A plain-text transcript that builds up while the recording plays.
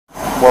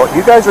Well,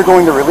 you guys are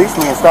going to release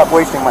me and stop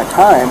wasting my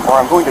time, or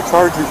I'm going to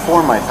charge you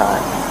for my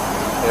time.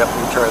 Yep,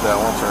 we tried that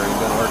once already. It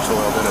didn't work so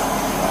well, did it?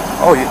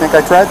 Oh, you think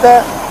I tried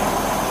that?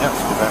 Yes,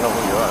 because I know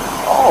who you are.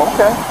 Oh,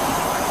 okay.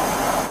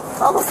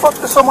 How the fuck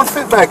does someone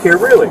fit back here,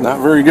 really?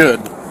 Not very good.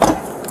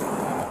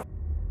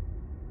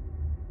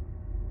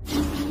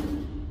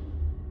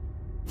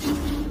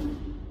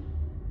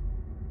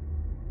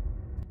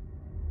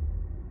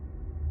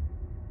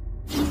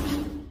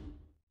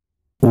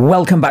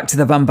 Welcome back to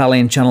the Van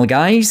Ballion channel,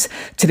 guys.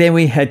 Today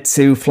we head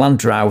to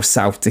Flandreau,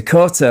 South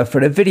Dakota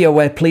for a video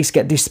where police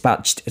get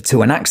dispatched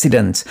to an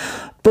accident.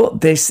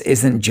 But this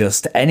isn't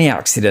just any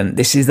accident,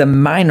 this is a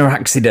minor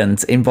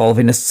accident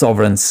involving a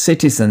sovereign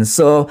citizen,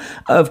 so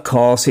of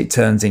course it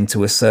turns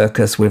into a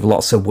circus with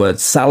lots of word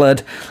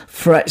salad,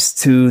 threats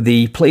to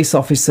the police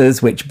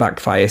officers which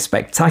backfire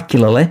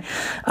spectacularly,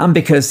 and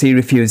because he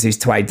refuses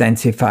to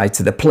identify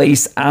to the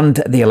police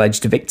and the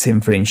alleged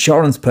victim for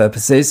insurance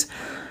purposes,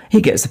 he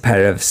gets a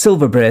pair of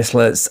silver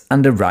bracelets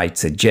and a ride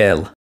to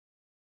jail.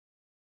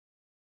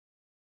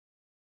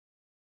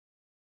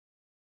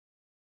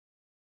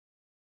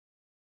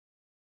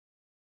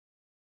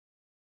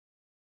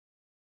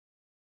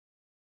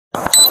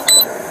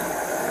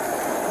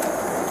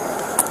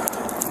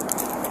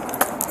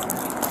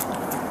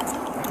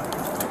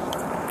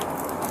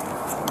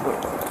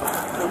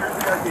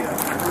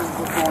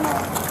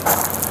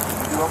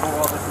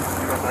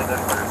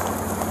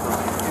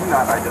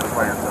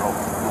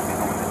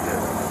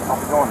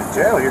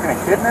 Jail? You're going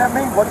to kidnap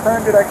me? What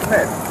crime did I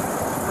commit?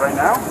 Right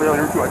now,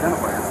 failure to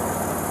identify us.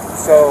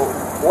 So,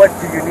 what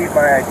do you need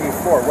my ID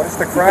for? What is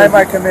the crime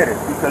I committed?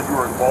 Because you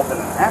were involved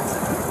in an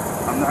accident.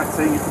 I'm not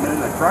saying you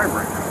committed a crime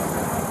right now.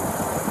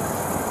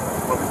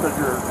 But because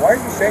you're... Why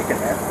are you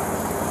shaking, man?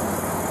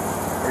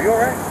 Are you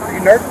alright? Are you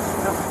nervous?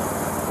 No.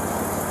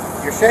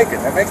 You're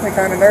shaking. That makes me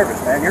kind of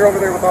nervous, man. You're over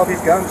there with all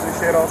these guns and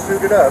shit all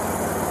suited up,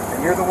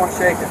 and you're the one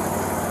shaking.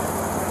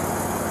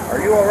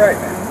 Are you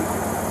alright, man?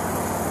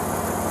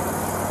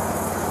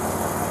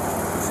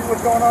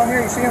 What's going on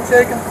here? You see him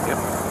shaking? Yep.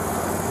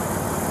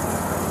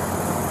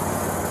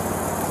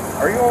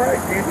 Are you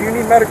alright? Do you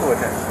need medical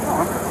attention? No,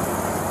 I'm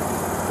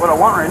good. What I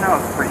want right now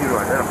is for you to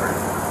identify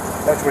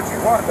yourself. That's what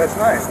you want. That's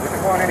nice. We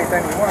can want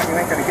anything we want. You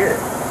ain't gonna get it.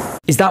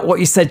 Is that what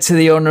you said to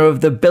the owner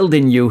of the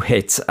building you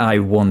hit, I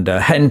wonder?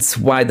 Hence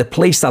why the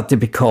police had to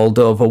be called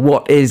over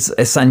what is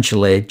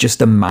essentially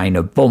just a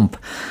minor bump.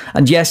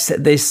 And yes,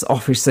 this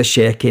officer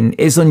shaking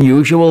is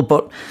unusual,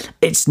 but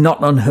it's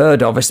not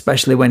unheard of,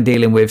 especially when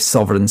dealing with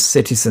sovereign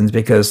citizens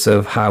because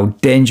of how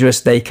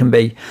dangerous they can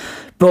be.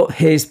 But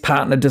his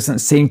partner doesn't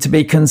seem to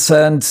be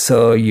concerned,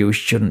 so you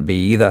shouldn't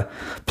be either.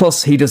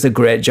 Plus, he does a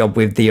great job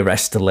with the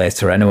arrest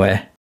later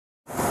anyway.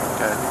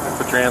 Okay,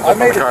 put your hands up on the car. I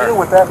made a deal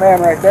with that man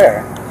right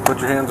there. Put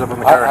your hands up on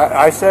the car.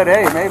 I said,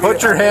 hey, maybe...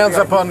 Put your hands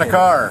up on the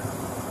car.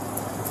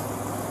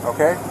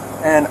 Okay?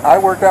 And I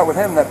worked out with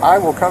him that I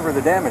will cover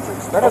the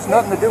damages. That has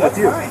nothing to do with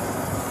you. Fine.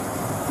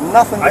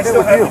 Nothing to do with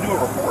you. I still have to do a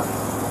report.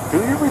 Do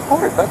your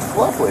report. That's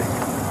lovely.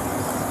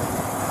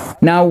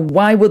 Now,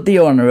 why would the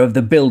owner of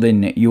the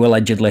building you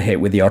allegedly hit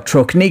with your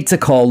truck need to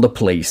call the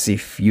police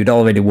if you'd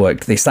already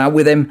worked this out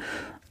with him?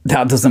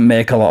 That doesn't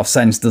make a lot of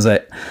sense, does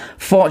it?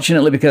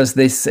 Fortunately, because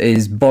this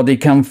is body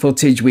cam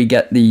footage, we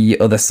get the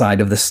other side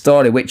of the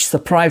story, which,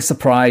 surprise,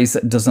 surprise,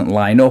 doesn't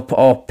line up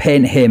or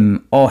paint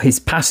him or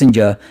his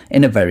passenger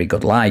in a very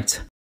good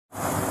light.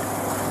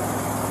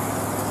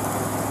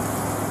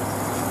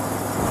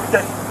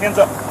 Okay, hands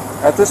up.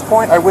 At this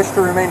point, I wish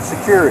to remain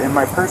secure in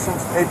my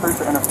person's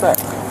papers and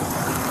effects.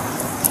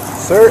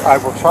 Sir, I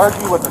will charge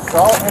you with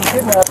assault and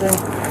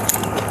kidnapping.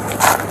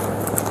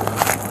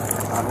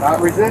 I'm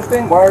not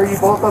resisting. Why are you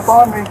both up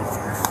on me?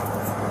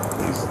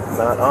 He's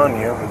not on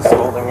you. He's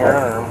holding your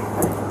arm.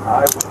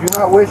 I do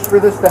not wish for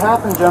this to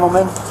happen,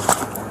 gentlemen.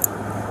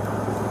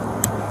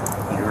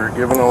 You were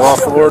given a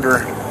lawful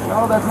order.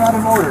 No, that's not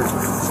an order.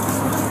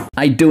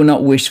 I do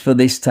not wish for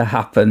this to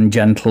happen,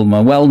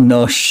 gentlemen. Well,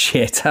 no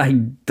shit. I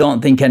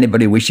don't think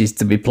anybody wishes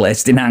to be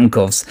placed in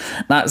handcuffs.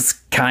 That's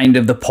kind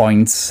of the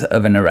point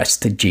of an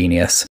arrested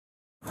genius.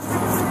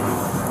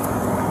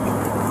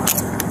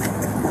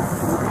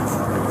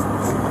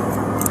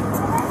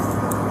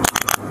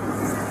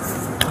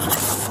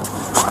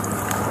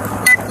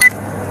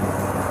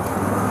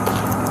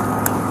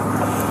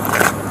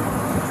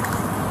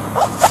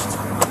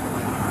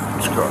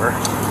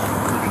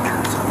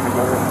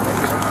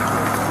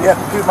 Yeah,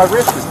 dude, my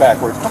wrist is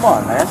backwards. Come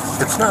on, man.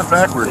 It's not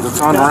backwards.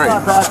 It's on right. It's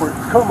not backwards.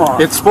 Come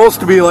on. It's supposed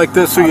to be like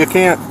this so you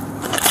can't...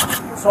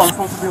 So I'm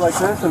supposed to be like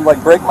this and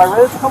like break my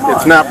wrist? Come on.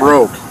 It's not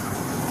broke.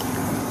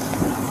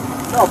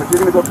 No, but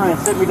you're going to go try and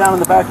sit me down in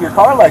the back of your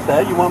car like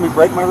that. You want me to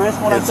break my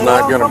wrist when I sit down?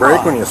 It's not going to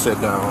break when you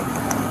sit down.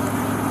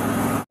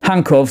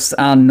 Handcuffs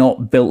are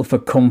not built for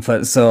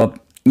comfort, so,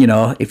 you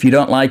know, if you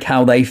don't like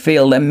how they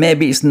feel, then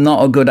maybe it's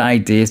not a good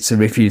idea to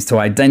refuse to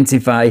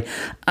identify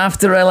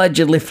after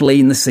allegedly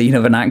fleeing the scene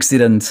of an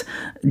accident.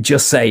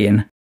 Just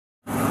saying.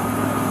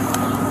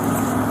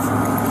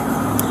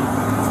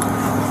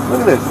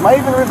 Look at this. Am I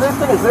even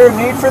resisting? Is there a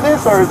need for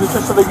this, or is it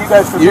just so that you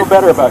guys can feel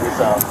better about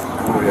yourselves?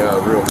 Oh yeah,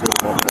 real good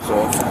about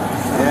myself.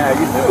 Yeah,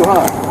 you do,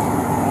 huh?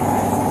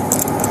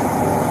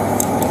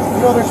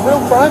 You know, there's real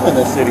crime in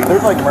this city.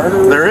 There's like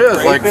murder. There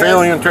is, like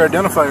failing to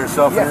identify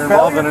yourself when you're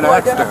involved in an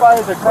accident. Identify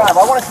as a crime.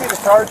 I want to see the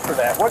charge for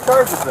that. What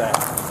charge is that?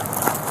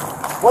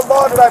 What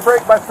law did I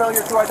break by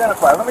failure to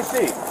identify? Let me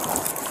see.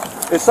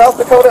 Is South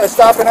Dakota a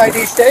stop and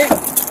ID state?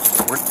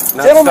 We're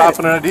not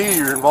stopping an ID.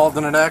 You're involved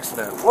in an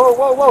accident. Whoa,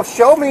 whoa, whoa!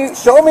 Show me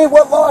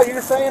what law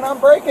you're saying I'm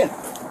breaking.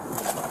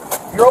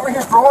 You're over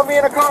here throwing me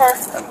in a car.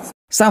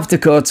 South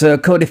Dakota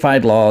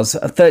Codified Laws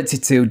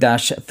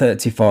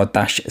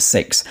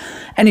 32-34-6.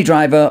 Any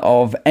driver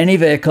of any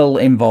vehicle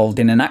involved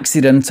in an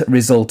accident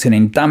resulting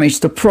in damage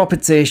to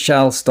property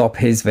shall stop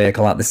his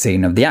vehicle at the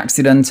scene of the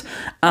accident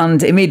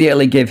and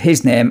immediately give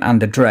his name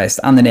and address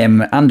and the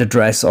name and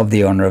address of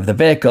the owner of the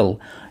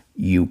vehicle.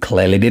 You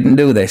clearly didn't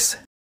do this.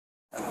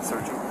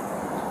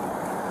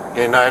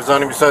 Any knives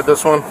on you beside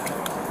this one?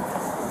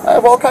 I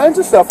have all kinds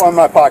of stuff on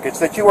my pockets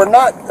that you are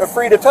not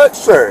free to touch,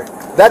 sir.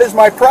 That is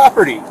my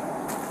property.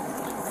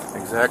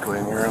 Exactly,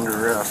 and you're under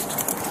arrest.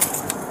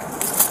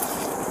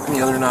 Any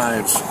other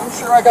knives? I'm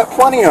sure I got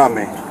plenty on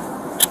me.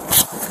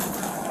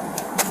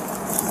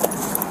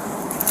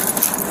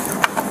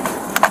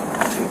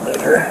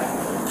 Later.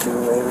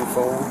 Two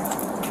phone.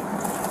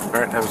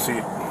 Alright, have a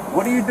seat.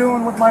 What are you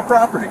doing with my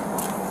property?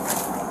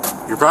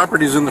 Your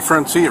property's in the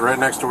front seat right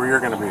next to where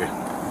you're going to be.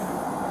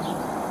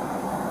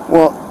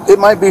 Well, it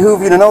might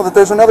behoove you to know that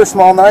there's another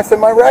small knife in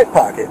my right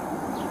pocket.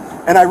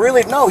 And I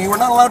really know you were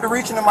not allowed to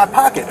reach into my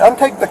pocket.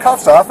 Untake the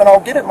cuffs off and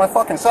I'll get it my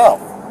fucking self.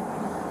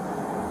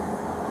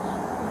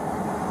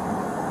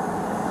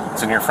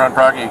 It's in your front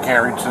pocket, you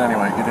can't reach it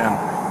anyway. Get in.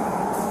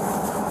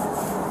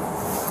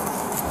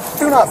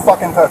 Do not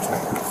fucking touch me.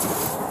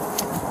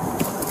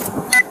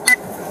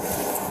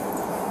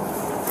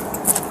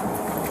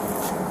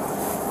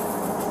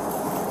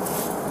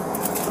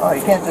 Oh,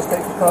 you can't just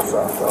take the cuffs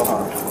off, though,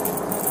 huh?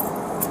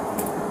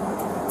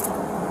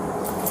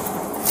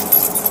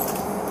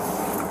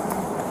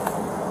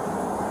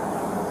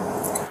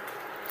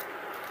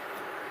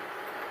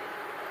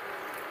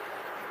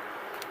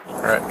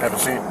 Alright, have a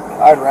seat.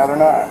 I'd rather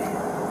not.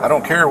 I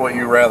don't care what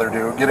you rather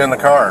do. Get in the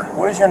car.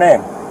 What is your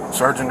name?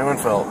 Sergeant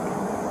Neufeld.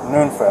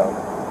 Neufeld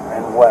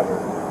and Weber.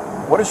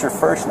 What is your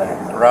first name?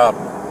 Rob.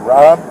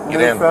 Rob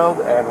Get in. Neufeld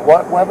and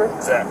what Weber?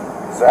 Zach.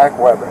 Zach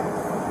Weber.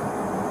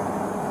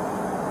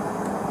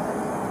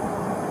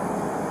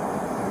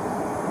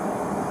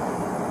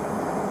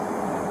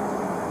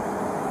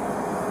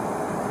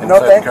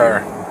 Inside thank the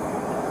car. You.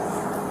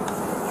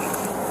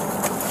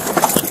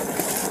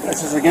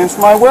 This is against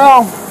my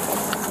will.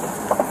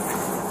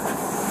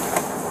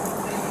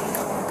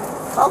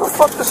 How the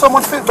fuck does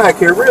someone fit back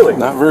here, really?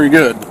 Not very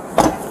good.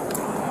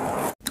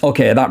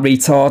 Okay, that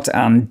retort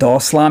and door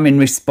slam in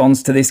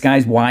response to this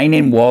guy's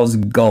whining was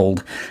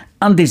gold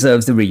and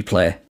deserves the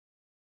replay.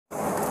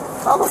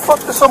 How the fuck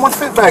does someone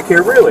fit back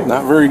here, really?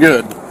 Not very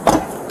good.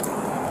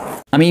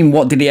 I mean,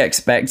 what did he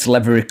expect?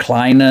 Leather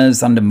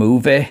recliners and a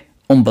movie?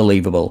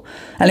 Unbelievable.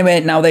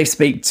 Anyway, now they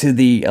speak to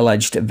the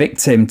alleged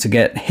victim to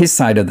get his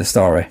side of the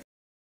story.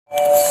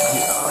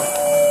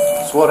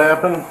 So what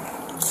happened?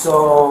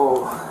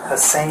 So,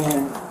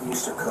 Hassan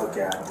used to cook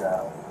at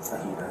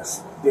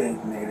Fajitas,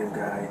 big native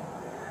guy.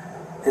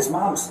 His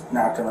mom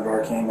knocked on the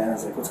door, came in, and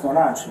was like, what's going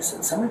on? She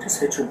said, somebody just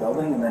hit your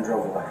building and then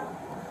drove away.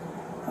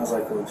 I was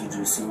like, well, did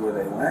you see where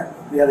they went?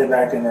 Yeah, they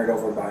backed in right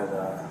over by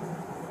the,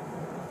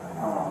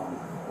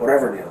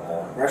 whatever deal,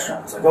 the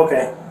restaurant. I was like,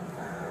 okay.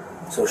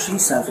 So she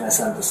sent me, I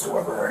sent this to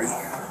her already.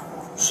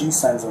 She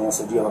sends me, I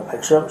said, do you have a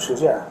picture of it? She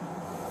goes, yeah.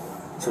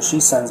 So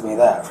she sends me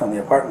that from the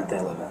apartment they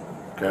live in.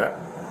 Okay.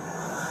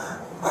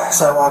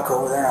 So I walk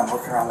over there, I'm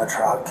looking around the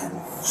truck, and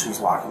she's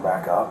walking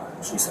back up.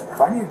 She said,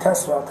 if I need to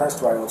testify, I'll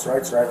testify. What's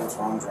right's right, what's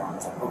wrong's wrong. I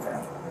was like, okay.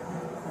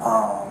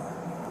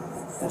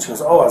 And she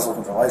goes, oh, I was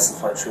looking for license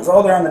plate. She goes,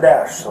 oh, they're on the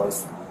dash. So I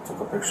took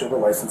a picture of the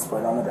license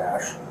plate on the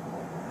dash.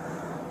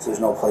 So there's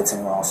no plates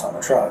anywhere else on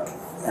the truck.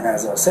 And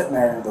as I was sitting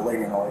there, the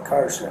lady in the white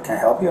car, she said, can I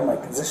help you? I'm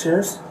like, is this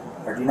yours?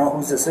 Or do you know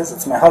whose this is?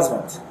 It's my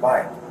husband's.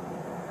 Why?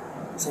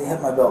 So he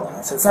hit my building.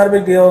 I said, it's not a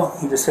big deal.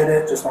 He just hit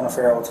it. Just want to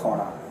figure out what's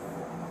going on.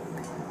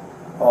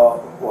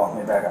 Well, let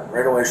me back up.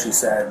 Right away she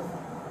said,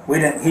 he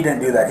didn't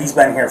do that. He's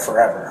been here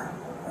forever.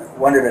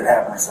 When did it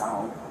happen? I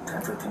said,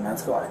 10, 15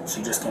 minutes ago.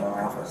 She just came in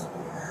my office.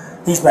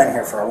 He's been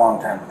here for a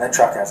long time. That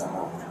truck hasn't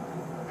moved.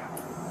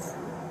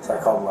 So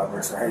I called Weber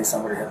and said, hey,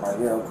 somebody hit my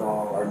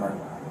vehicle or my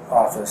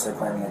office. They're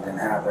claiming it didn't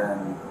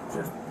happen.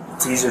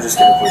 It's easier just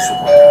to get a police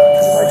report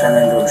because if I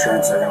turn it into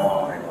insurance, they're going to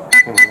want one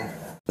anyway.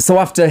 So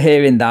after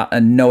hearing that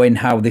and knowing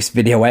how this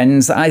video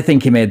ends, I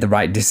think he made the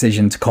right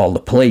decision to call the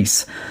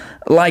police.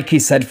 Like he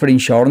said, for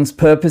insurance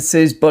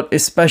purposes, but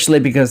especially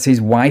because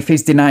his wife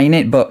is denying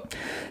it. But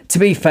to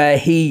be fair,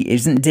 he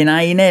isn't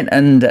denying it,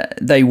 and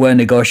they were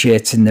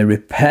negotiating the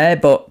repair,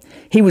 but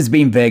he was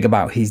being vague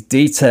about his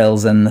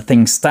details, and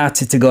things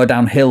started to go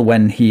downhill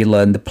when he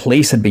learned the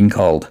police had been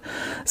called.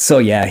 So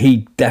yeah,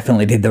 he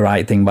definitely did the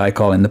right thing by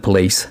calling the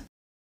police.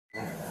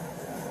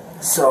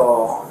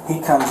 So he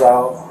comes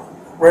out,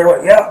 right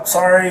away, yeah,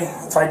 sorry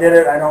if I did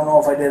it. I don't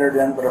know if I did or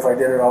didn't, but if I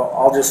did it,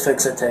 I'll just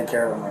fix it, take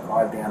care of it. I'm like, well,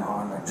 I have Dan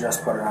Hahn. I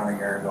just put it on a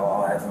year ago.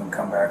 I'll have him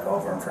come back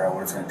over and figure out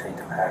what it's going to take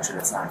to patch it.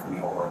 It's not going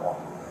to be horrible.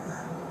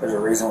 There's a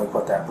reason we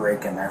put that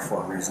brake in there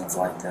for reasons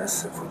like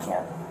this. If we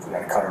got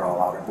to cut it all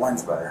out, it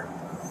blends better.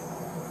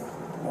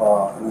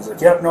 And he's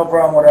like, yep, no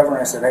problem, whatever. And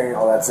I said, hey,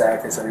 that's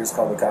Zach. I said, I just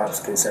called the cops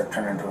in case I have to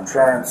turn into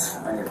insurance.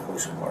 I need a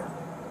police report.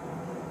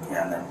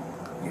 Yeah, and then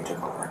you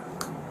took over.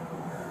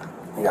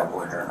 He got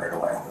belligerent right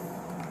away.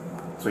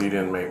 So you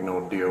didn't make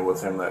no deal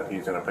with him that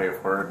he's going to pay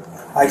for it?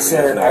 I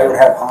said I would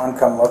have Han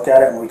come look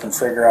at it and we can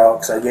figure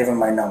out, because I gave him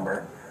my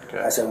number. Okay.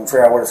 I said, we can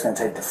figure out what it's going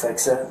to take to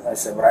fix it. I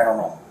said, but I don't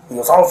know. He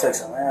goes, I'll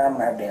fix it. I'm going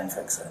to have Dan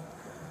fix it.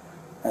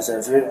 I said,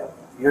 if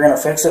you're going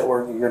to fix it,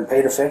 you're going to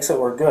pay to fix it,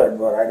 we're good,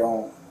 but I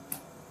don't.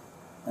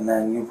 And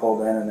then you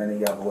pulled in and then he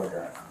got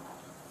belligerent.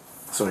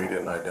 So he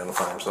didn't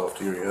identify himself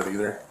to you yet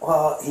either?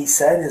 Well, he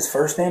said his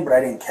first name, but I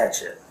didn't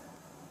catch it.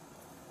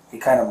 He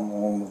kind of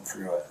moved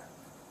through it.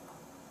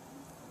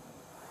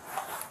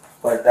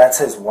 But that's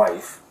his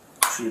wife.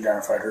 She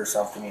identified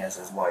herself to me as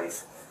his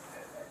wife.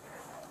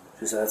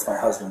 She said, that's my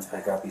husband's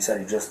pickup. He said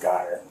he just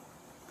got it.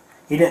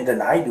 He didn't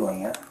deny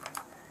doing it.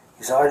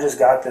 He said, I just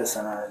got this,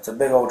 and it's a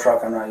big old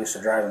truck I'm not used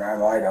to driving. I'm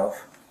light of.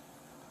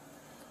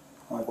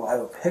 I'm like, well, I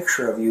have a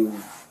picture of you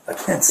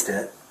against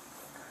it.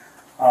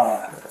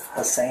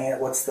 Hassan,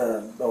 what's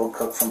the old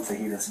cook from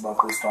Fajitas, about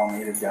this tall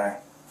native guy?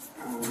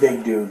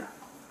 Big dude.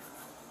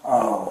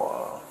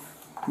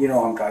 You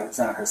know who I'm talking. It's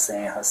not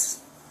Hassan.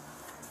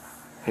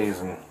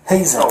 Hazen.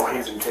 Oh,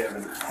 Hazen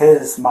Kevin.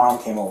 His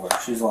mom came over.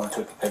 She's the one who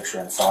took the picture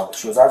and saw it.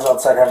 She goes, I was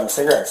outside having a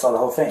cigarette. I saw the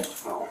whole thing.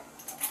 Oh.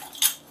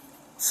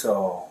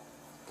 So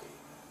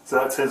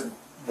that's his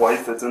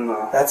wife that's in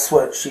the... That's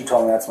what she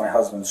told me. That's my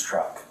husband's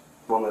truck.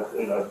 One that's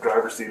in the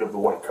driver's seat of the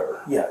white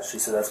car. Yeah, she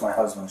said that's my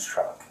husband's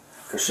truck.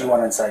 Because she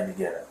went inside to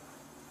get it.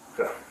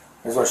 Okay.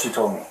 Is what she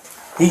told me.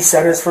 He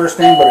said his first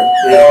name, but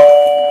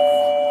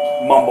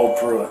it mumbled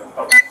through it.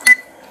 Okay.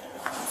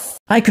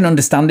 I can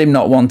understand him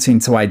not wanting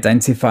to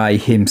identify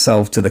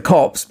himself to the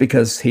cops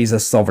because he's a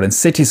sovereign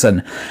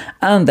citizen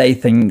and they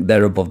think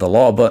they're above the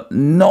law, but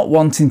not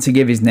wanting to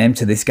give his name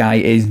to this guy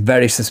is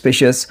very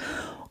suspicious,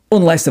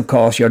 unless of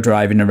course you're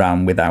driving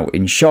around without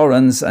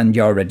insurance and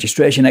your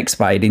registration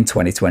expired in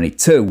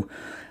 2022.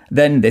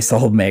 Then this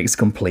all makes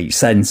complete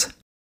sense.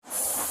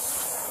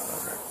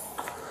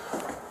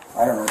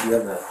 I don't know, do you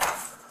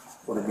have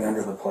would it be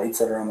under the plates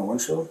that are on the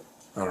windshield?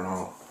 I don't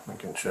know. I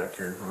can check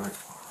here quick.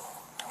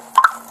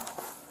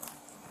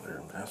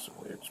 They're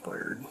massively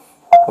expired.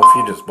 Well, if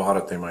he just bought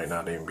it, they might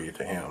not even be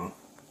to him.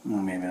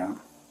 Well, maybe not.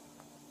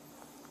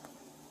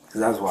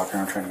 Because I was walking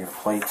around trying to get a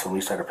plate, so at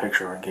least I had a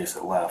picture of it in case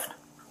it left.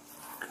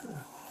 Okay.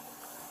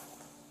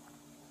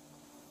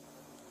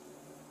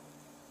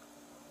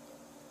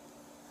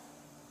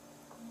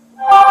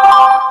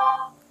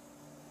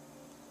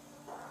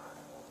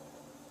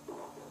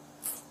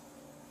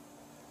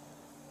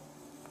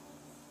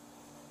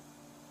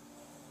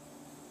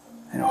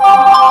 I don't think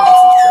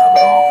this job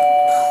at all.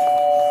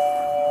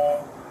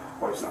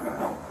 Well, it's not going to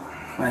help.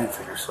 I didn't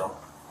figure so.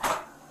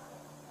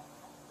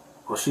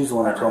 Well, she's the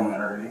one that told me.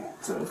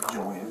 It's a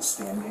Joanne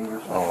standing or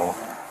something.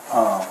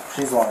 Oh,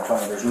 She's the one that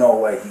told me there's no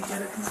way he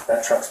did it.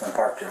 That truck's been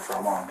parked here for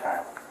a long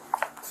time.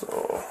 so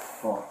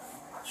Well,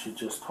 she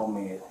just told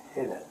me it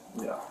hit it.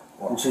 Yeah.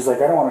 And she's like,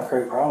 I don't want to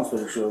create problems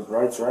with her. She goes,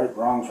 right's right,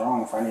 wrong's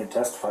wrong. If I need to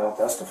testify, I'll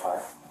testify.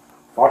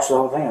 Watch the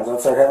whole thing. I was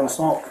outside having a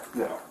smoke.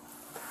 Yeah.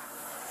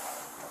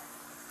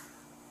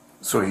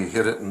 so he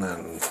hit it and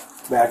then...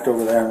 Backed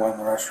over there and went in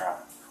the restaurant.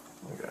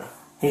 Okay.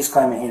 He's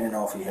claiming he didn't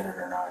know if he hit it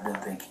or not. I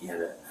didn't think he hit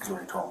it, is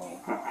what he told me.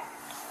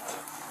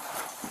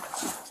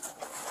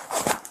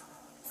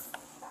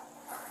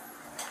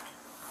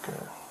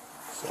 Okay.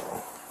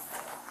 So...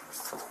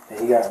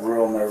 He got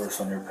real nervous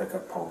when your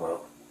pickup pulled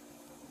up.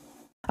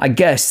 I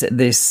guess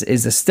this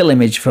is a still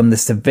image from the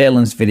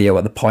surveillance video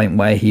at the point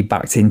where he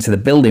backed into the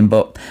building,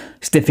 but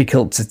it's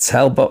difficult to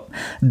tell. But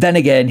then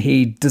again,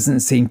 he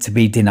doesn't seem to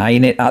be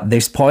denying it at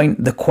this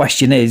point. The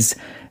question is,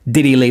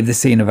 did he leave the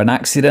scene of an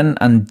accident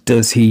and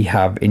does he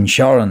have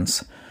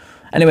insurance?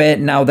 Anyway,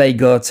 now they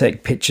go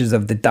take pictures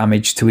of the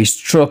damage to his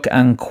truck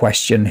and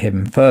question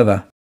him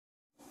further.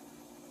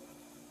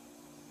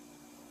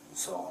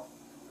 So,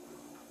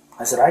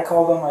 I said, I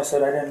called him. I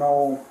said, I didn't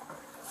know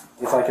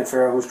if I could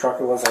figure out whose truck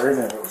it was, or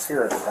even if it was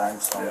here at the time.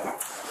 So, Yeah.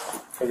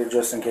 figured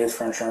just in case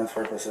for insurance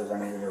purposes, I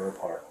needed a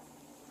report.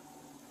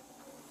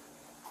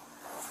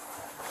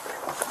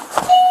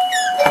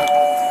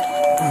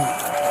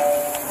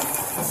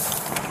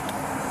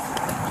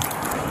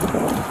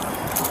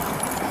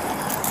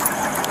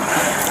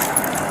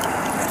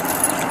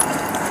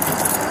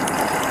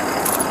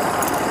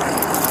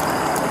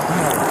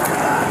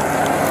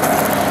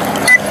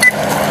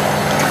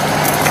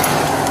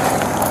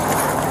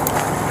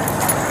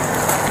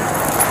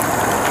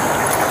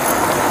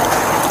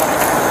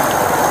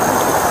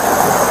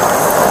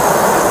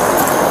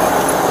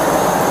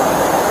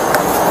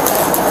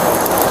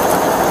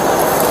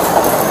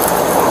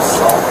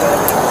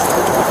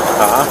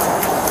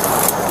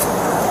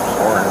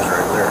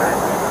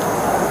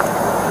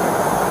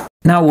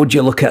 Now would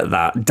you look at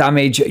that?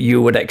 Damage you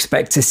would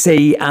expect to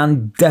see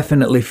and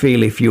definitely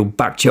feel if you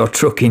backed your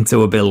truck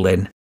into a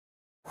building.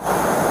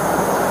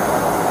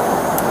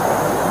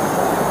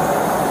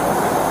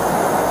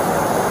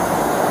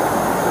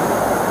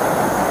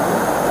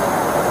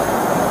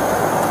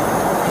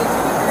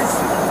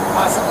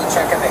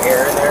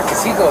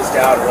 He goes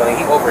down really,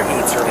 he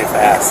overheats really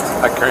fast.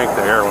 I cranked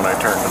the air when I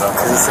turned it up.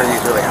 He said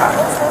he's really hot.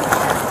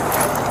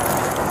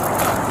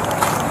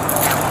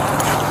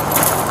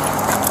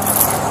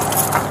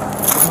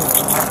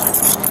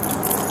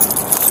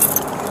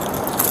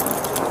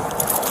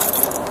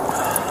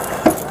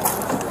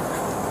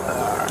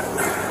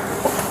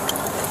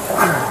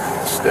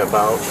 Alright. Step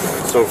out.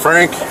 So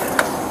Frank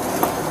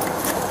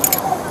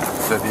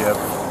said you have...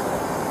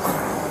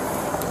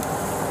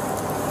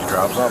 Did you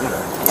drop something?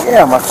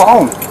 Yeah, my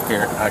phone.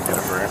 Here, I get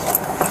it for you.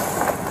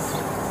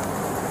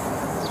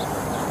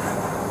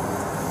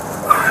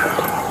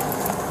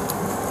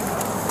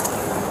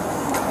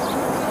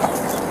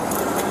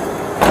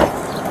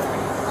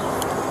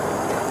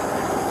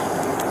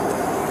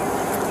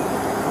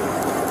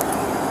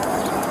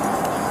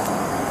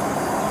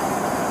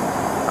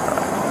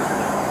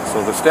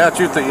 So the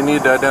statute that you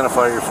need to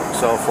identify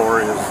yourself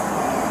for is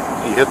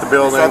you hit the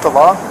building. Is that the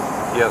law?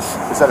 Yes.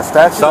 Is that a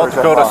statute? South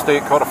Dakota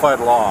State Codified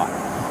Law.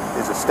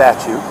 Is a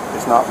statute.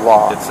 It's not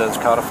law. It says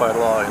codified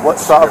law. What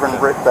sovereign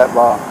writ that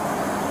law?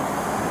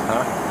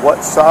 Huh?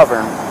 What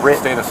sovereign writ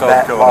State of South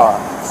that Dakota.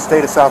 law?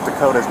 State of South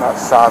Dakota is not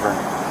sovereign.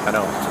 I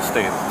know, it's a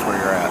state. That's where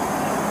you're at.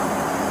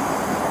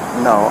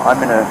 No,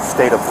 I'm in a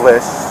state of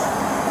bliss.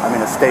 I'm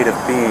in a state of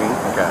being.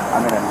 Okay.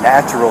 I'm in a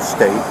natural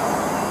state.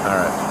 All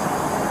right.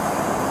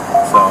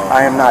 So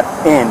I am not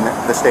in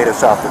the state of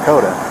South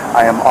Dakota.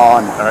 I am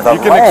on right.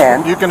 the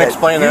land. You can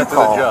explain that to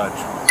the judge.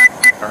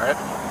 All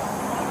right.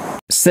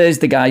 Says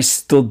the guy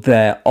stood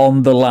there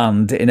on the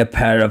land in a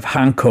pair of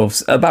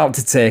handcuffs about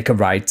to take a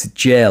ride to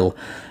jail.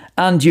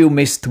 And you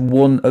missed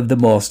one of the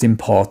most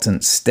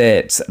important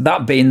states,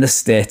 that being the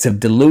state of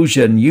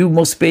delusion you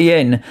must be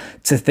in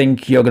to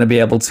think you're going to be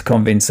able to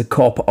convince a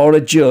cop or a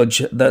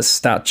judge that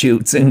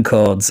statutes and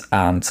codes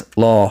aren't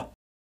law.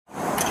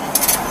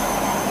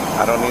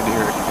 I don't need to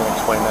hear it. You can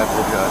explain that to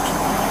the judge.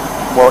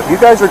 Well, you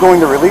guys are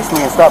going to release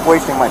me and stop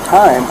wasting my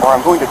time, or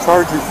I'm going to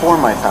charge you for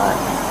my time.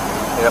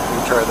 Yep, we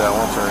tried that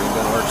once already. It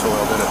didn't work so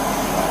well, did it?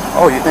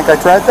 Oh, you think I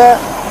tried that?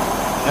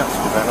 Yes,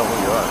 because I know who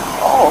you are.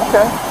 Oh,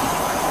 okay.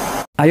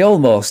 I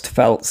almost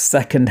felt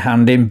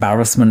second-hand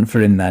embarrassment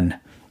for him then.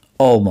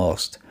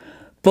 Almost.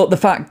 But the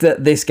fact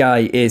that this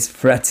guy is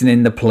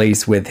threatening the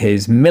police with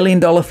his $1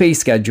 million fee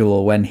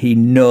schedule when he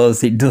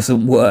knows it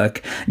doesn't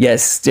work,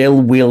 yet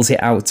still wheels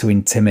it out to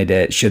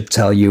intimidate should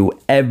tell you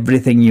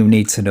everything you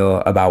need to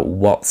know about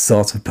what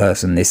sort of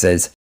person this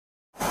is.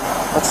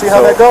 Let's see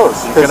how that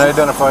goes. You can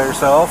identify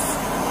yourself.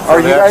 Or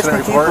you guys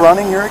can keep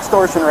running your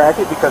extortion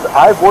racket, because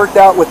I've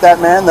worked out with that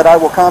man that I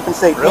will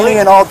compensate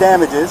any and all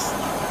damages.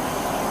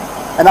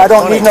 And I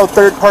don't need no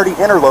third-party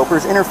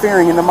interlopers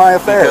interfering into my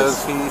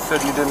affairs. Because he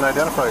said you didn't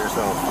identify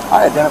yourself.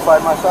 I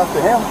identified myself to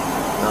him.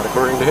 Not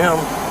according to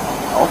him.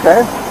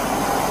 Okay.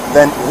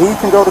 Then he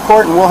can go to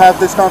court and we'll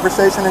have this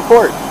conversation in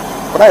court.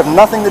 But I have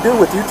nothing to do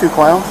with you two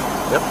clowns.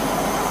 Yep.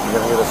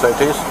 You're going to get a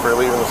citation for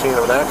leaving the scene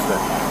of an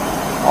accident.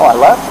 Oh, I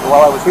left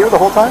while I was here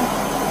the whole time?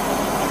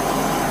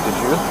 Did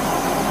you?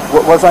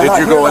 What was I not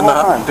here the whole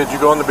time? Did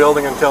you go in the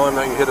building and tell him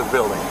that you hit his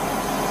building?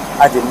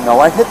 I didn't know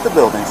I hit the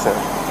building, sir.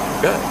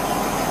 Okay.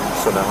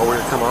 So now we're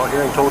going to come out here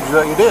and told you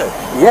that you did.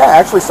 Yeah,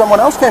 actually someone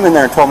else came in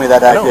there and told me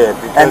that I did.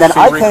 And then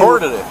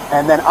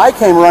I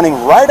came running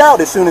right out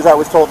as soon as I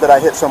was told that I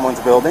hit someone's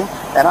building.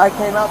 And I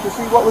came out to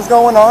see what was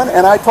going on,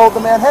 and I told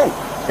the man, hey,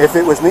 if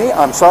it was me,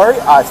 I'm sorry,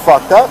 I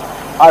fucked up.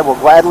 I will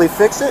gladly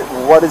fix it.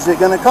 What is it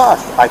going to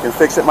cost? I can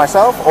fix it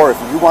myself, or if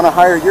you want to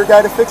hire your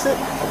guy to fix it,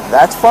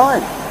 that's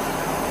fine.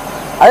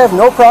 I have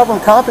no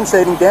problem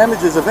compensating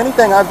damages of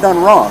anything I've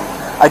done wrong.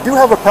 I do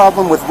have a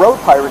problem with road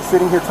pirates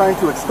sitting here trying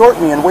to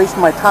extort me and waste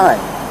my time.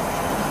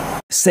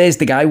 Says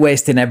the guy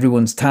wasting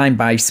everyone's time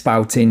by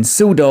spouting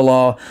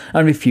pseudo-law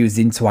and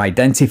refusing to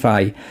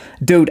identify.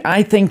 Dude,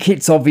 I think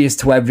it's obvious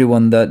to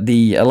everyone that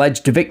the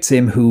alleged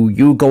victim who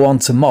you go on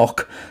to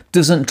mock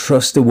doesn't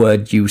trust a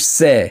word you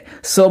say,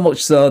 so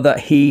much so that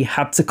he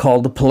had to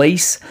call the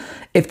police.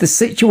 If the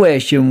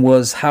situation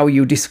was how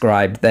you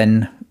described,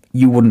 then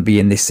you wouldn't be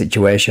in this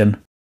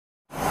situation.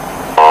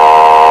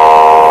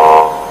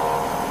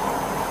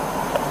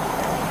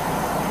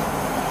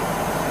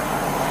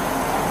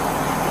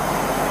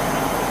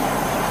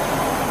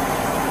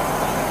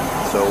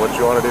 So what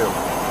you want to do?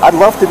 I'd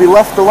love to be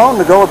left alone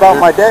to go about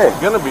my day.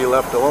 You're going to be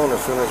left alone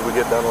as soon as we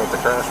get done with the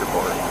crash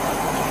report.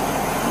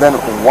 Then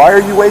why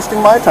are you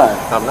wasting my time?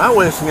 I'm not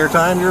wasting your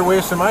time. You're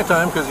wasting my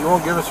time because you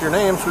won't give us your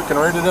name so we can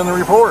write it in the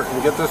report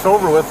and get this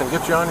over with and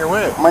get you on your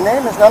way. My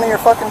name is none of your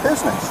fucking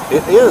business.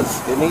 It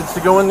is. It needs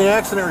to go in the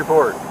accident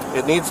report.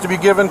 It needs to be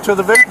given to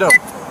the victim.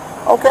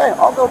 Okay,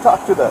 I'll go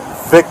talk to the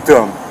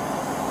victim.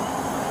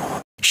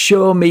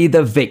 "Show me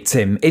the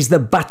victim" is the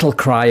battle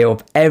cry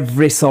of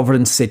every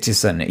sovereign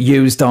citizen,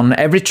 used on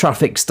every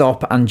traffic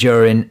stop and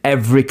during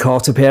every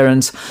court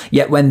appearance.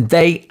 Yet when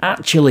they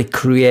actually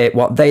create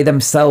what they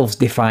themselves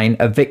define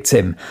a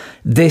victim,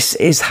 this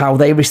is how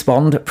they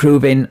respond,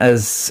 proving,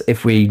 as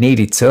if we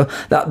needed to,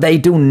 that they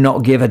do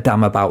not give a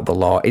damn about the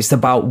law. It's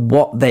about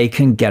what they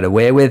can get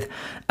away with,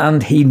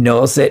 and he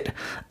knows it.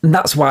 And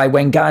that's why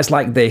when guys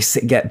like this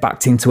get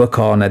backed into a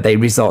corner, they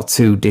resort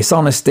to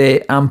dishonesty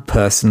and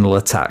personal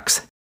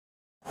attacks.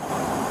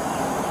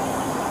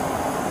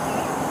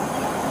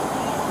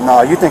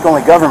 No, you think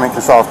only government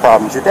can solve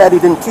problems. Your daddy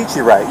didn't teach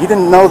you right. You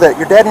didn't know that.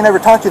 Your daddy never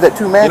taught you that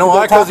two men can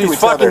go talk to each other. You know why? Because he's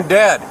fucking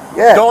dead.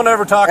 Yeah. Don't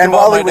ever talk about my dad. And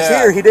while he was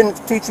here, he didn't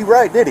teach you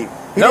right, did he?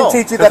 He didn't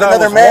teach you that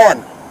another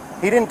man...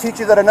 He didn't teach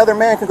you that another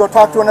man can go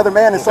talk to another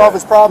man and solve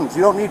his problems.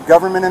 You don't need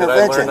government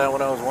intervention. Did I learn that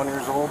when I was 1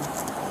 year old?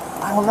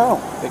 I don't know.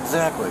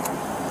 Exactly.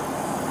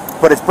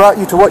 But it's brought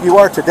you to what you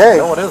are today.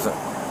 No, it isn't.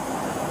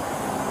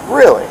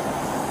 Really?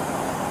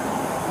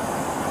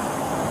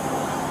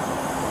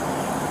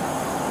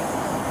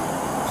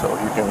 So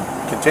you can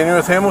continue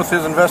with him with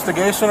his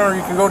investigation, or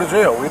you can go to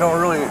jail. We don't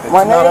really... It's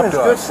My not name up is to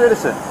Good us.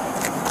 Citizen.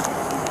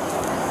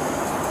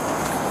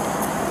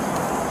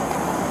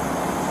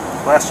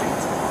 Last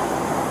chance.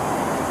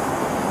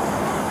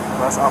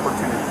 Last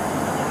opportunity.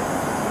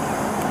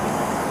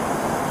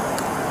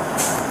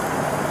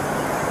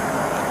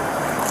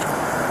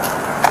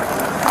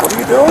 What are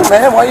you doing,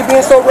 man? Why are you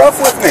being so rough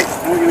with me?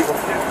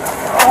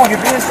 Oh,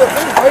 you're being so...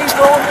 Why are you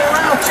throwing me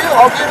around? Chill,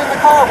 I'll get in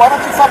the car. Why don't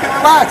you fucking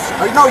relax?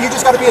 No, you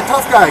just got to be a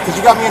tough guy because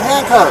you got me in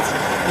handcuffs.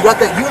 You got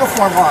that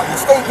uniform on. The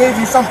state gave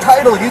you some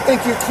title. You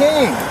think you're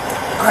king.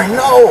 I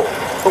know.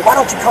 But why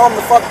don't you calm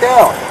the fuck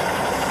down?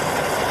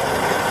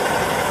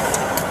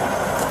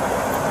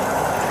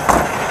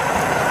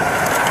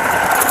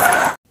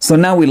 So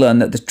now we learn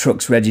that the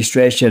truck's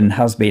registration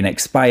has been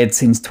expired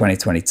since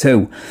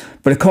 2022,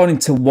 but according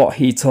to what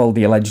he told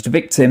the alleged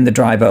victim, the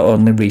driver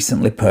only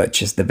recently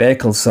purchased the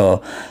vehicle,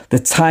 so the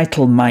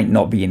title might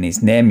not be in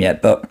his name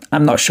yet, but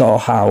I'm not sure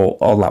how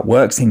all that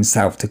works in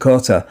South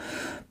Dakota.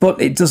 But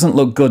it doesn't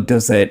look good,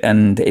 does it?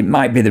 And it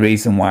might be the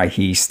reason why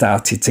he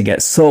started to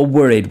get so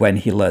worried when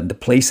he learned the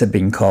police had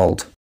been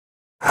called.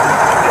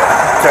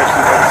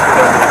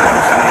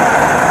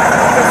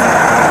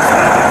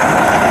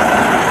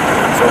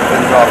 So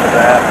things off of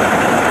that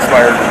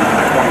expired in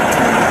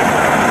 22.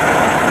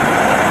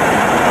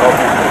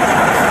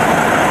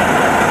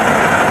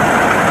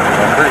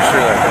 I'm pretty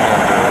sure that comes on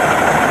board.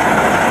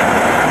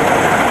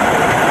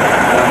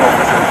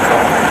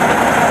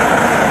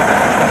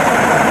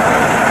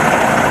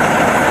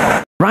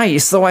 Right,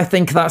 so I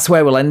think that's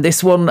where we'll end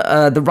this one.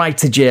 The ride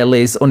to jail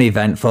is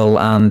uneventful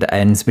and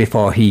ends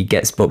before he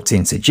gets booked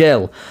into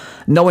jail.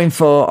 No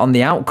info on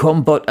the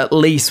outcome, but at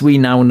least we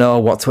now know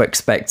what to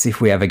expect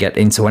if we ever get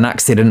into an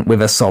accident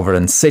with a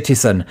sovereign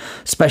citizen,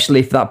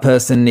 especially if that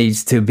person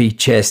needs to be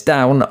chased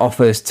down,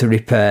 offers to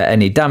repair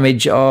any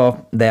damage,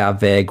 or they are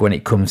vague when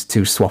it comes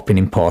to swapping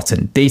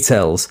important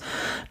details.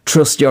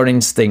 Trust your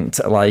instinct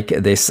like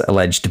this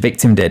alleged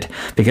victim did,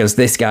 because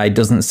this guy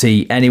doesn't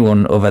see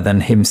anyone other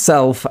than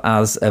himself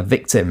as a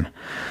victim.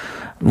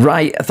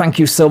 Right, thank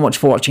you so much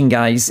for watching,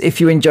 guys.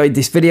 If you enjoyed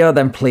this video,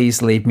 then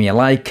please leave me a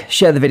like,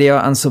 share the video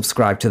and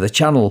subscribe to the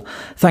channel.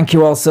 Thank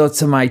you also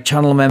to my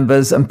channel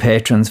members and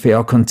patrons for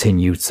your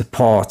continued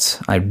support.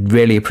 I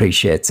really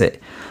appreciate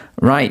it.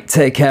 Right,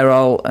 take care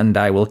all, and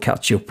I will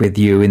catch up with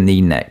you in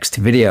the next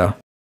video.